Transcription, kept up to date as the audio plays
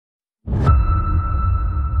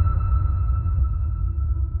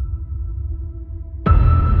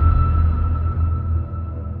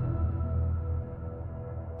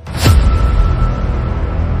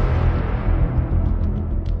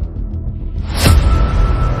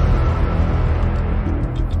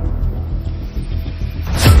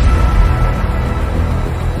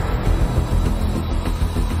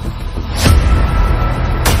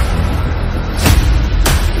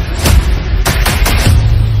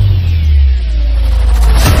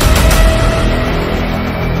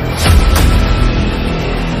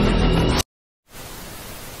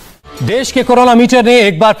देश के corona metre ने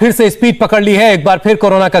एक बार फिर से स्पीड पकड़ ली है। एक बार फिर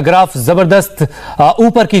कोरोना का ग्राफ जबरदस्त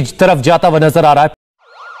ऊपर की तरफ जाता हुआ नजर आ रहा है।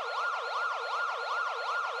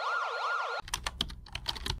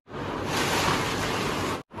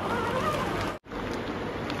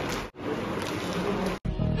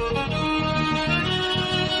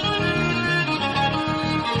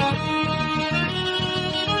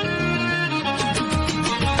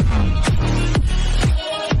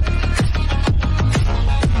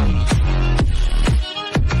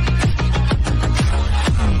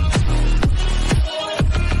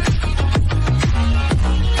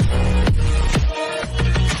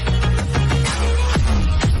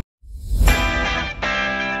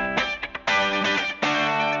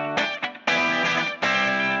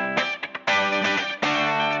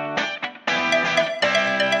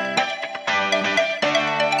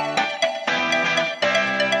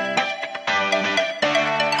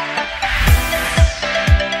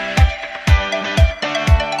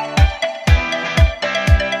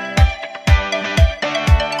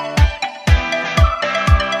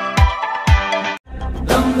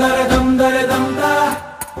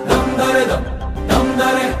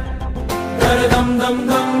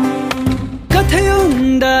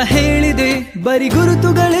 ಕಥೆಯೊಂದ ಹೇಳಿದೆ ಬರಿ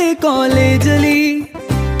ಗುರುತುಗಳೇ ಕಾಲೇಜಲ್ಲಿ,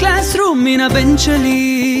 ಕ್ಲಾಸ್ ರೂಮಿನ ಬೆಂಚಲ್ಲಿ,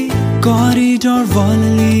 ಕಾರಿಡಾರ್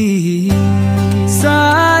ವಾಲಲ್ಲಿ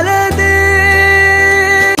ಸಾಲದೆ.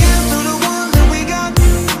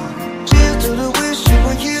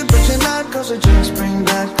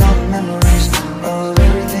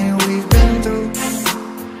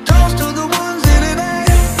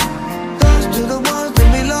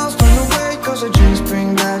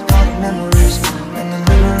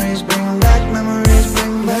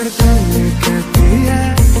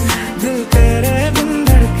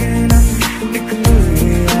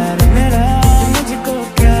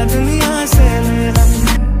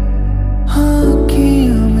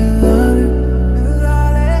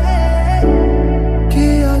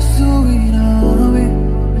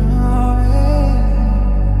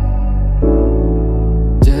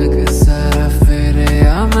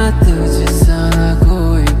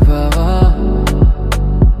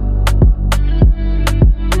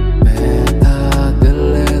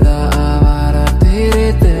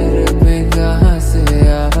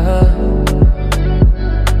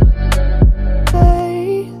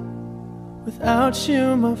 Without you,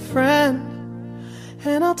 my friend,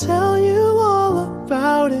 and I'll tell you all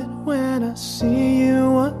about it when I see you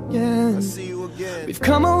again. We've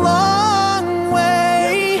come a long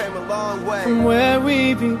way, from where we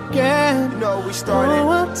began. Oh,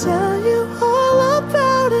 I'll tell you all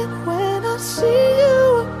about it when I see you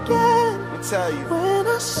again. When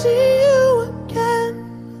I see you again.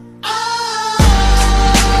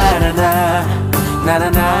 Na na na na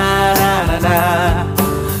na na na na.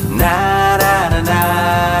 Na na na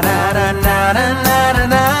na na na na na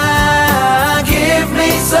na. Give me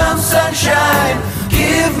some sunshine,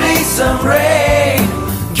 give me some rain,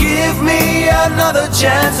 give me another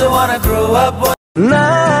chance. I wanna grow up. ना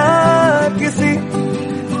किसी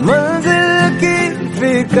मंजिल की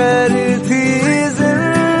फिकर थी,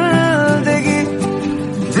 जिंदगी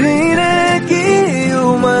जीने की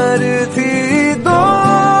उम्र थी,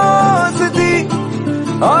 दोस्ती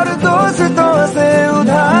और दोस्तों से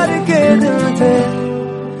उधार के दिन थे,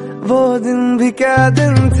 वो दिन भी क्या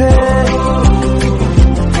दिन थे,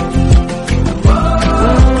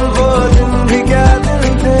 वो दिन भी क्या दिन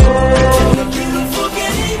थे।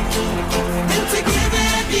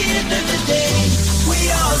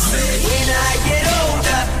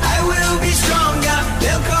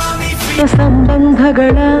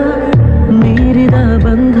 ಸಂಬಂಧಗಳ ಮೀರಿದ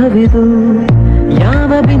ಬಂಧವಿದು,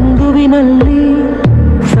 ಯಾವ ಬಿಂದುವಿನಲ್ಲಿ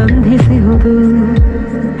ಸಂಧಿಸುವುದು,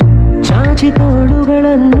 ಚಾಚಿ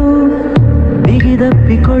ತೋಳುಗಳನ್ನು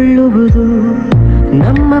ಬಿಗಿದಪ್ಪಿಕೊಳ್ಳುವುದು,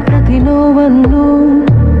 ನಮ್ಮ ಪ್ರತಿ ನೋವನ್ನು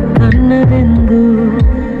ತನ್ನದೆಂದು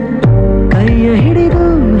ಕೈಯ ಹಿಡಿದು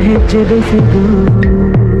ಹೆಜ್ಜೆ ಬೆಸೆದು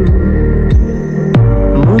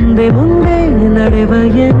ಮುಂದೆ ಮುಂದೆ ನಡೆವ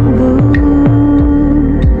ಎಂದು.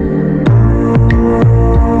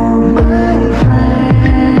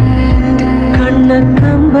 ಕಣ್ಣ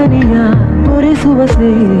ಕಂಬನಿಯ ಒರೆಸುವ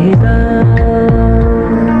ಸ್ನೇಹಿತ,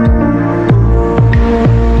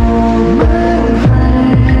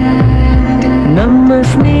 ನಮ್ಮ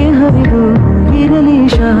ಸ್ನೇಹವಿದು ಇರಲಿ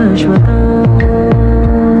ಶಾಶ್ವತ.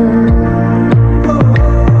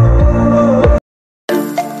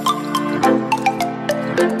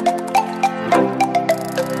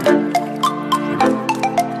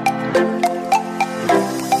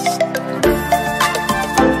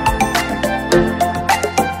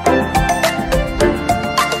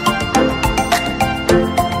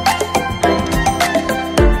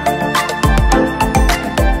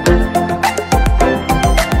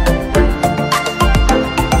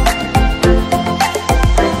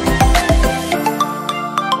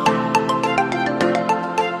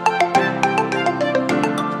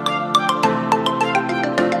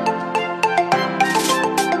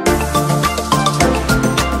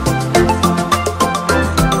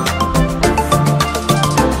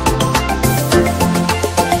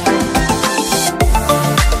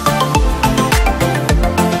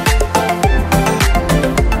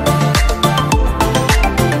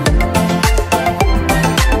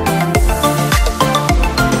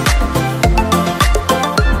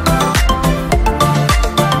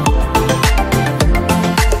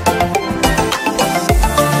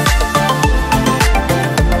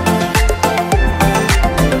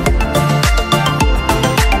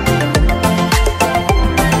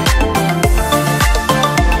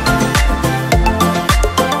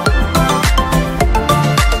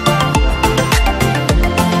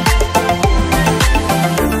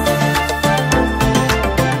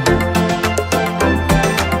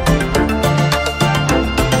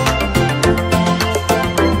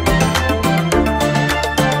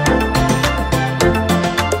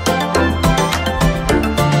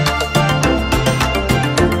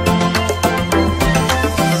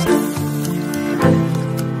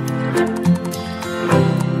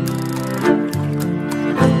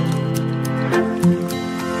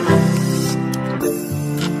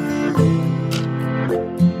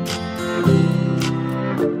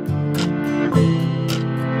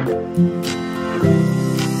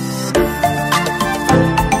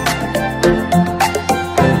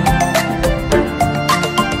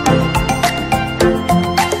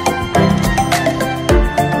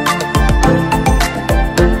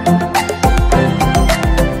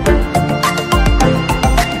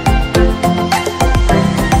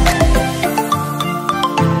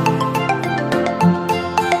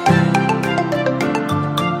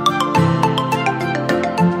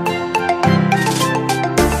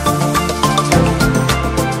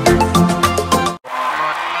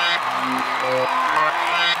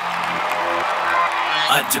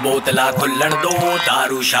 बोतला खुल्लन दो,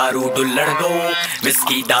 दारू शारू डुल्लन दो,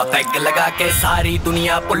 विस्की दा पैग लगा के सारी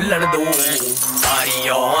दुनिया पुल्लन दो। Party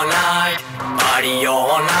all night, party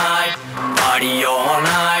all night, party all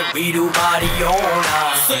night, we do party all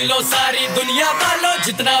night। सुन लो सारी दुनिया वालों,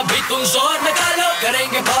 जितना भी तुम जोर निकालो,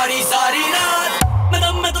 करेंगे पार्टी सारी रात,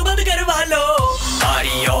 मैं तो बंद करवा लो।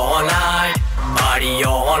 Party all night, party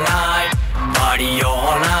all night, party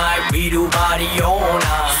all night, we do party all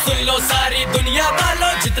night। सुन लो सारी दुनिया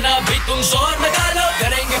वालों, जितना भी तुम जोर निकालो,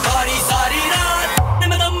 करेंगे पार्टी सारी रात,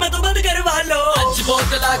 मैं तो बंद करवा लो। आज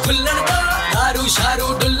बोतला खुल्लन दो, दारू शारू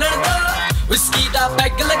डुल्लन दो, विस्की दा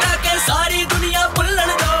पैग लगा के सारी दुनिया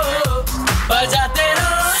पुल्लन दो। बजाते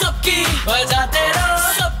रहो सबकी, बजाते रहो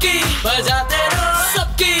सबकी, बजाते रहो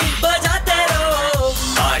सबकी, बजाते रहो।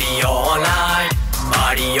 Party all night,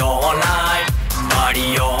 party all night, party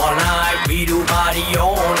all night, we do party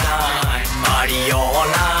all night, party all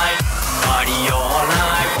night, party all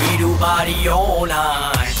night, we do party all night।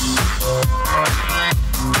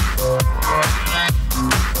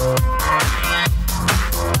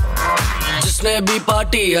 जिसने भी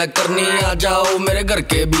पार्टी है करनी, आ जाओ मेरे घर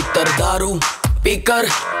के भीतर। दारू पीकर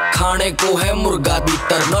खाने को है मुर्गा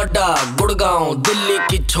भीतर। नोएडा गुड़गांव दिल्ली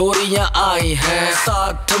की छोरियां आई हैं,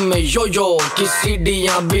 साथ में यो की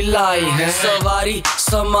सीढ़ियां भी लाई हैं। सवारी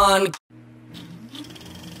सामान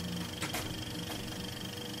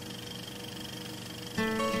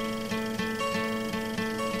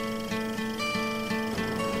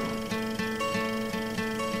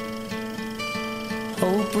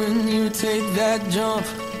Hope when you take that jump,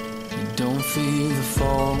 you don't feel the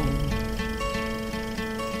fall.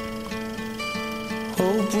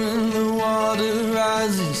 Hope when the water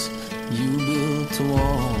rises, you built a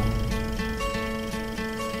wall.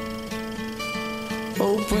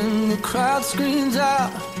 Hope when the crowd screams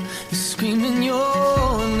out, you're screaming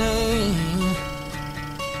your name.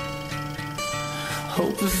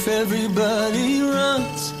 Hope if everybody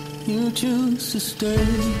runs, you choose to stay.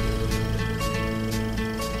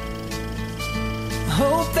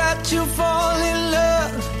 Hope that you fall in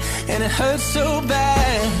love and it hurts so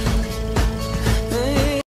bad.